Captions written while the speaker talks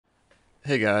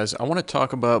Hey guys, I want to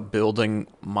talk about building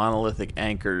monolithic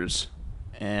anchors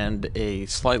and a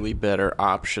slightly better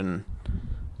option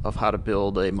of how to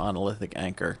build a monolithic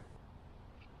anchor.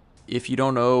 If you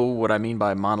don't know what I mean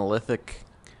by monolithic,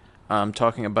 I'm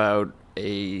talking about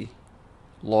a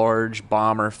large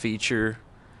bomber feature.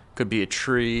 Could be a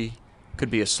tree, could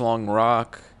be a slung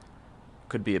rock,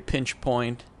 could be a pinch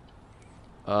point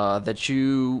that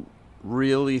you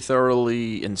really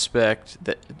thoroughly inspect,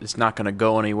 that it's not going to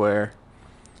go anywhere,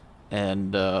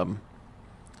 and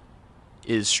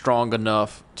is strong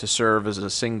enough to serve as a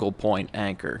single point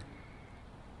anchor.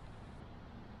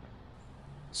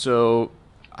 So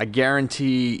I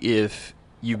guarantee if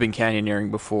you've been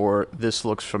canyoneering before, this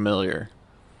looks familiar.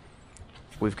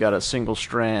 We've got a single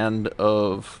strand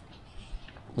of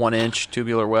 1 inch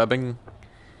tubular webbing,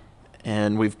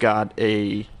 and we've got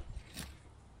a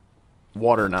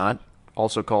water knot,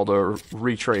 also called a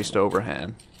retraced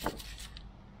overhand.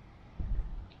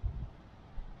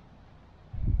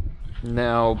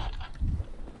 Now,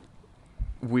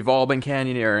 we've all been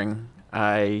canyoneering.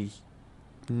 I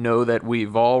know that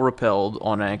we've all rappelled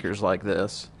on anchors like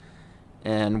this,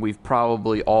 and we've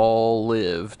probably all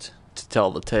lived to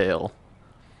tell the tale.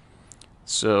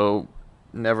 So,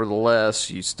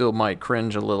 nevertheless, you still might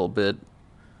cringe a little bit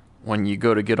when you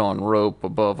go to get on rope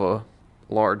above a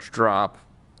large drop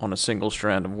on a single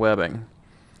strand of webbing.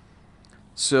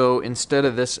 So, instead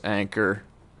of this anchor,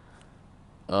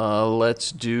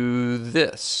 let's do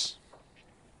this.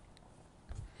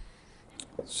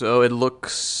 So it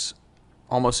looks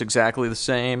almost exactly the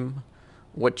same.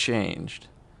 What changed?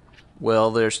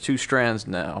 Well, there's two strands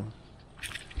now.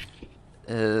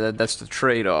 That's the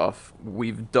trade-off.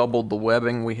 We've doubled the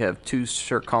webbing. We have two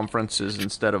circumferences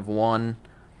instead of one.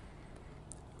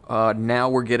 Now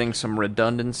we're getting some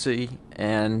redundancy,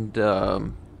 and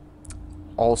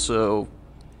also,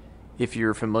 if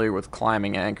you're familiar with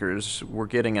climbing anchors, we're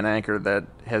getting an anchor that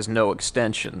has no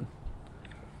extension.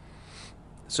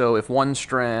 So if one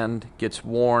strand gets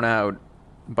worn out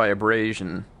by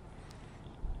abrasion,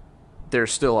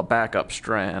 there's still a backup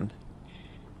strand.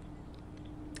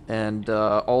 And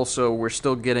also, we're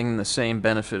still getting the same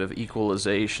benefit of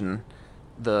equalization.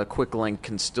 The quick link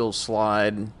can still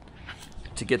slide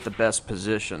to get the best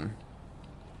position,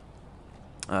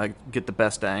 get the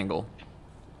best angle.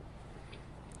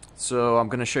 So I'm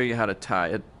going to show you how to tie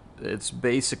it. It's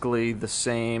basically the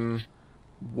same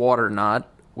water knot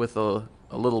with a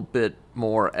little bit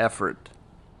more effort.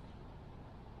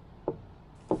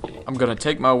 I'm going to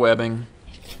take my webbing,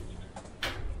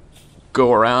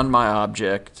 go around my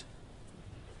object,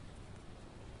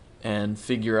 and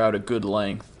figure out a good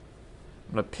length.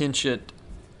 I'm going to pinch it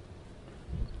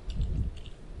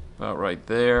about right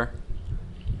there.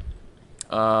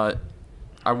 I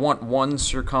want one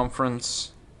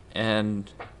circumference and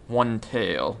one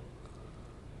tail.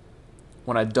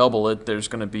 When I double it, there's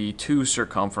going to be two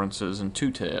circumferences and two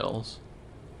tails.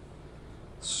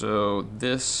 So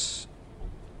this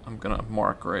I'm going to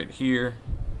mark right here,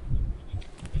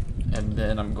 and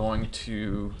then I'm going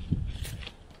to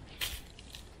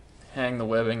hang the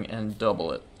webbing and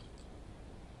double it.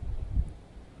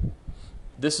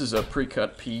 This is a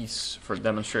pre-cut piece for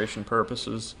demonstration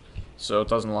purposes, so it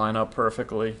doesn't line up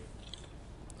perfectly.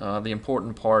 The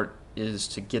important part is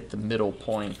to get the middle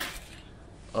point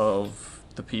of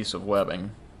the piece of webbing,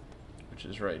 which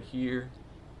is right here.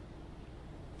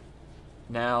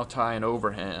 Now tie an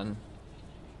overhand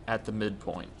at the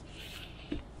midpoint.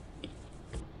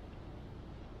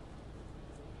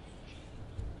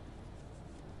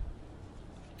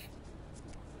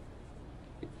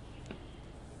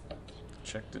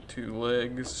 Check the two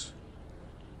legs.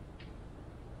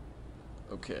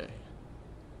 Okay.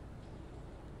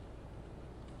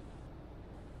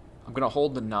 I'm going to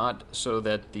hold the knot so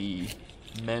that the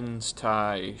men's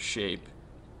tie shape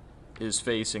is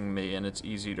facing me and it's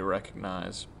easy to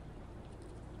recognize.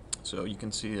 So you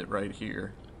can see it right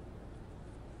here.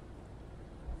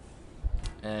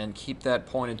 And keep that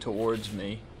pointed towards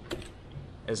me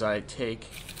as I take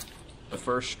the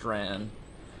first strand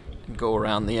and go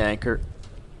around the anchor.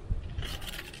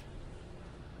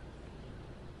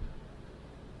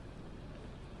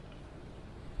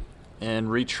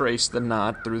 And retrace the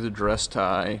knot through the dress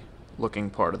tie looking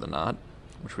part of the knot,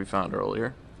 which we found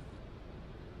earlier.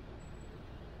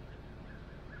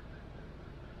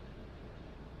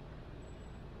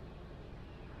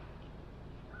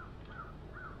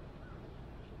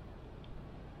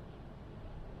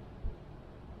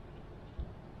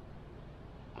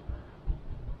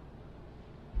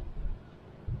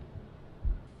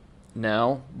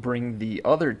 Now bring the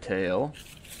other tail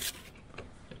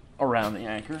around the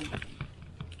anchor.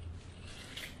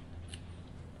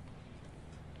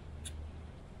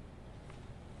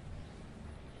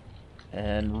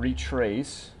 and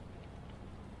retrace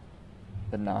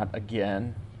the knot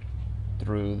again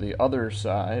through the other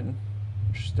side,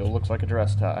 which still looks like a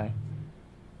dress tie.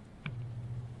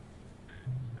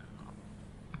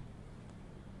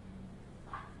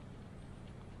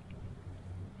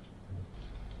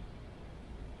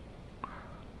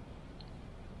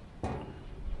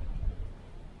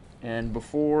 And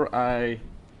before I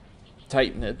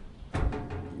tighten it,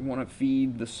 you want to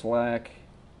feed the slack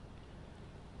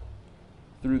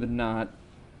through the knot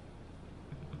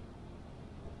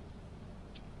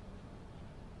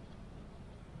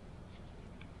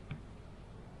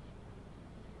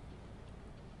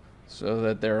so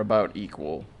that they're about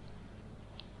equal.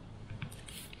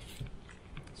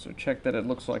 So check that it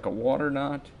looks like a water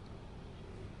knot,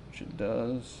 which it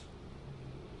does.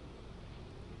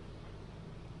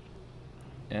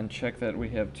 And check that we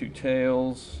have two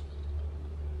tails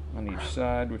on each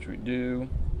side, which we do.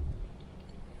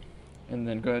 And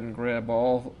then go ahead and grab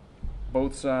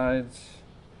both sides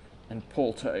and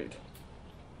pull tight.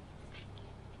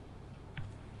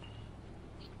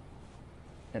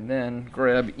 And then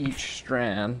grab each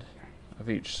strand of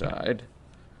each side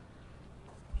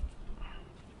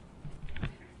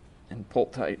and pull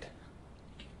tight.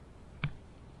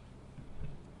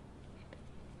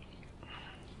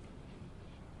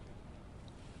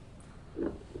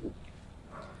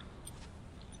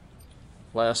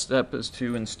 Last step is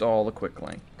to install the quick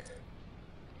link.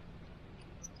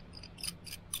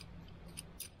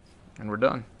 And we're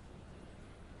done.